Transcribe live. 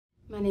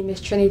My name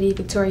is Trinitti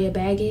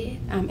Baggette.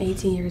 I'm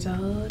 18 years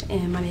old,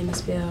 and my name is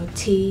spelled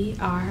Trinitti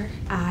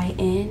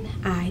Baggett.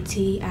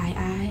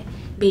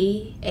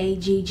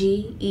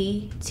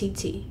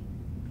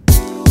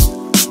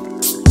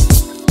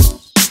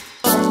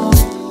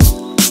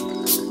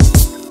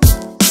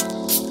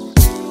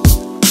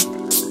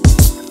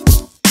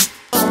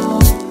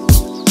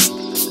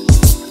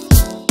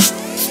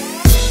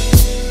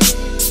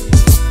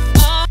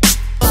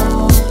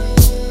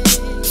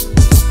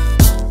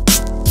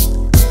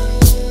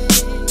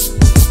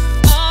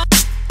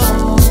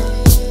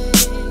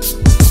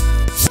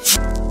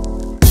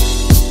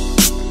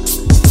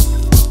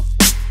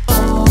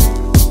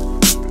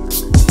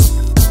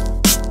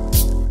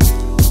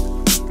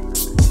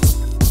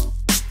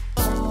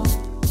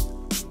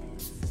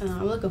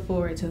 I'm looking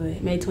forward to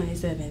it. May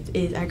 27th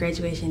is our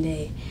graduation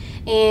day.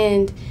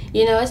 And,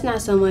 you know, it's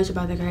not so much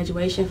about the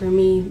graduation for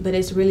me, but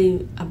it's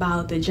really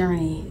about the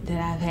journey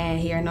that I've had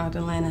here in North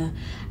Atlanta.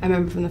 I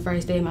remember from the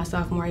first day of my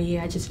sophomore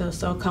year, I just felt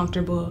so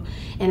comfortable,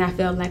 and I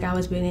felt like I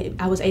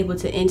was able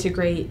to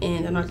integrate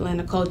in the North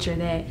Atlanta culture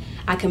that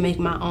I can make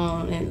my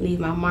own and leave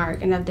my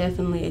mark, and I've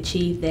definitely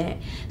achieved that.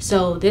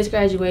 So this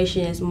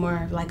graduation is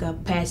more of like a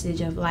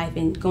passage of life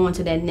and going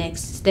to that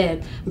next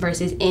step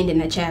versus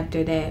ending a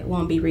chapter that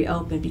won't be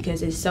reopened, because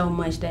there's so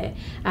much that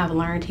I've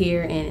learned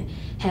here and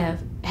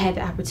have had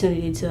the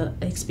opportunity to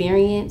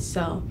experience.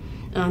 So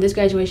this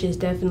graduation is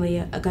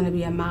definitely going to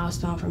be a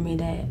milestone for me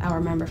that I'll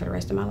remember for the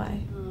rest of my life.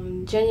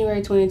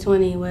 January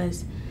 2020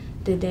 was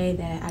the day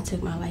that I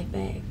took my life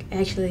back,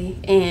 actually,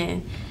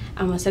 and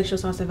I'm a sexual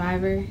assault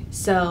survivor.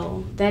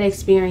 So that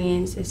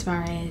experience, as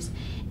far as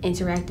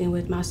interacting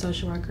with my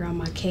social worker on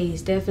my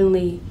case,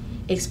 definitely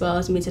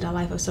exposed me to the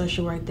life of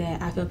social work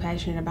that I feel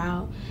passionate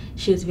about.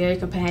 She was very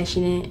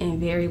compassionate and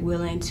very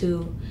willing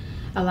to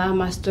allow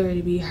my story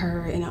to be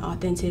heard in an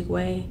authentic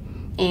way.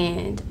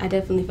 And I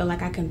definitely feel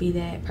like I can be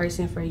that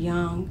person for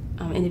young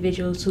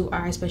individuals who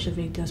are special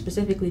victims,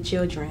 specifically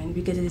children,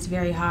 because it is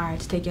very hard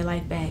to take your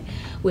life back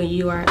when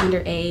you are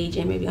underage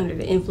and maybe under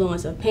the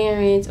influence of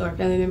parents or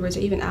family members, or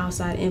even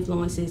outside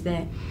influences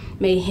that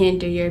may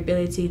hinder your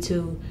ability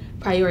to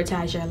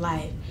prioritize your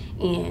life.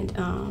 And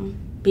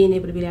being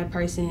able to be that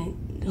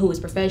person who is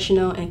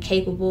professional and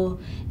capable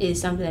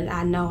is something that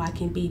I know I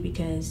can be,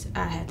 because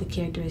I have the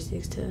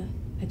characteristics to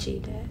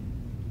achieve that.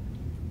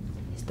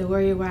 The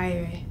Warrior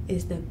Wire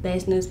is the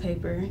best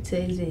newspaper to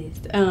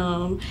exist.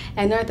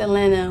 At North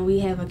Atlanta, we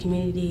have a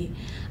community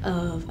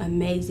of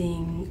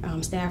amazing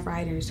staff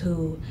writers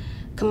who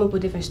come up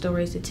with different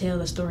stories to tell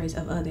the stories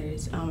of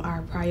others.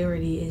 Our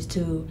priority is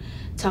to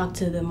talk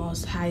to the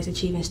most highest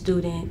achieving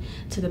student,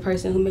 to the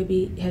person who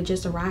maybe have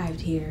just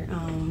arrived here.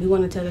 We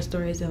want to tell the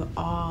stories of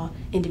all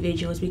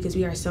individuals because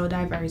we are so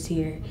diverse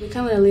here.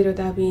 Becoming a leader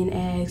without being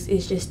asked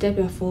is just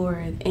stepping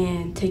forward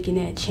and taking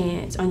that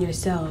chance on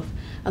yourself.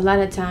 A lot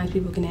of times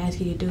people can ask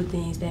you to do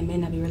things that may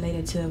not be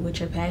related to what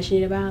you're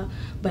passionate about,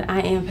 but I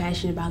am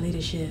passionate about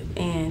leadership,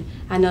 and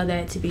I know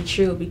that to be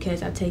true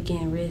because I've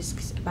taken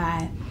risks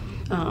by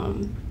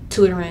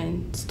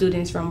tutoring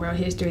students from world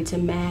history to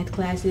math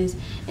classes,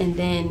 and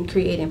then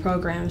creating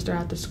programs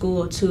throughout the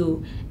school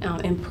to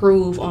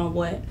improve on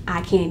what I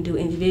can do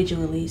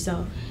individually.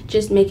 So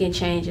just making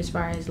change as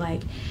far as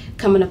like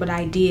coming up with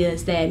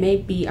ideas that may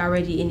be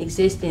already in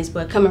existence,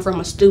 but coming from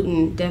a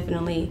student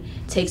definitely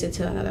takes it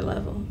to another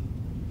level.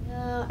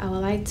 I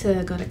would like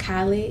to go to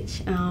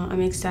college.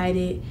 I'm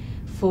excited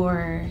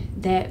for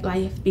that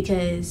life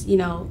because, you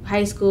know,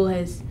 high school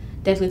has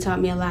definitely taught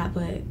me a lot,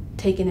 but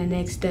taking the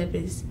next step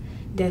is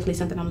definitely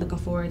something I'm looking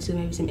forward to.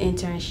 Maybe some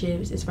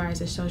internships as far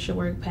as a social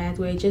work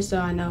pathway, just so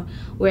I know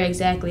where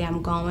exactly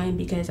I'm going,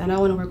 because I know I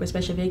want to work with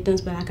special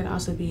victims, but I could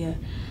also be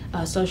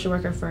a social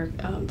worker for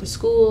the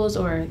schools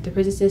or the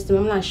prison system.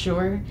 I'm not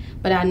sure,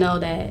 but I know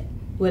that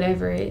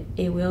whatever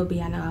it will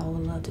be, I know I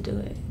would love to do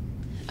it.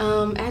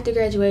 After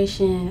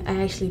graduation,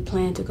 I actually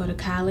plan to go to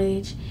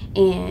college,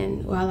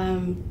 and while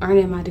I'm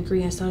earning my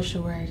degree in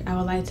social work, I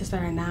would like to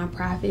start a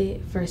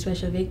nonprofit for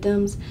special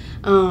victims.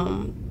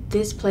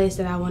 This place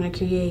that I want to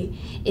create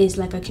is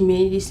like a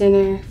community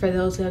center for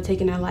those who have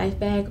taken their life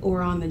back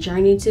or on the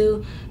journey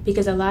to,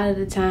 because a lot of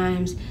the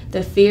times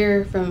the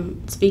fear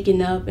from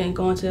speaking up and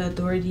going to the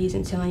authorities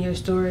and telling your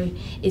story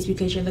is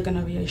because you're looking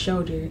over your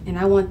shoulder. And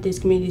I want this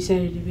community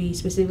center to be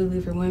specifically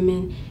for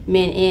women,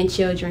 men, and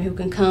children who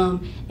can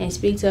come and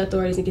speak to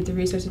authorities and get the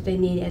resources they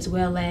need, as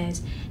well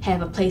as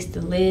have a place to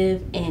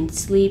live and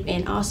sleep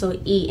and also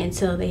eat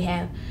until they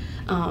have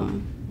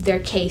their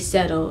case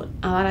settled.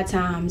 A lot of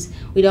times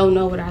we don't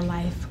know what our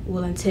life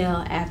will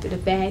entail after the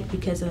fact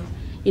because of,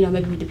 you know,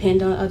 maybe we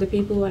depend on other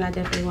people, and I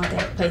definitely want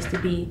that place to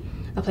be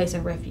a place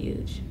of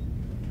refuge.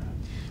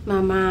 My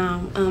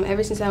mom,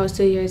 ever since I was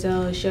 2 years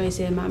old, she always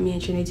said, "Mommy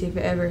and Trinity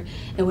forever."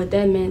 And what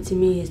that meant to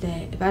me is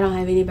that if I don't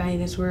have anybody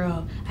in this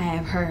world, I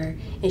have her.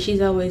 And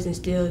she's always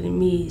instilled in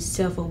me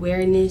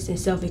self-awareness and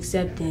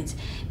self-acceptance,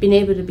 being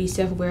able to be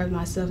self-aware of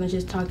myself and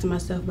just talk to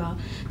myself about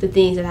the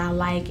things that I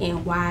like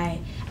and why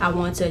I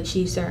want to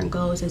achieve certain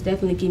goals has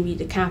definitely given me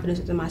the confidence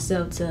within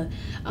myself to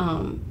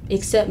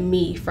accept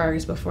me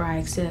first before I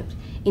accept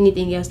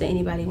anything else that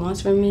anybody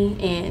wants from me.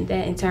 And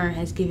that in turn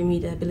has given me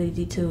the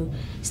ability to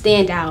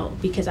stand out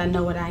because I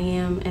know what I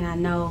am and I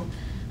know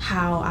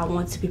how I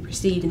want to be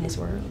perceived in this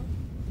world.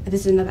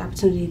 This is another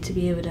opportunity to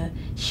be able to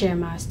share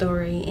my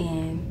story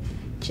and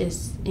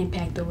just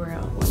impact the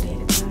world one day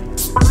at a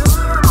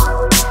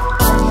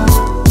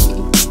time.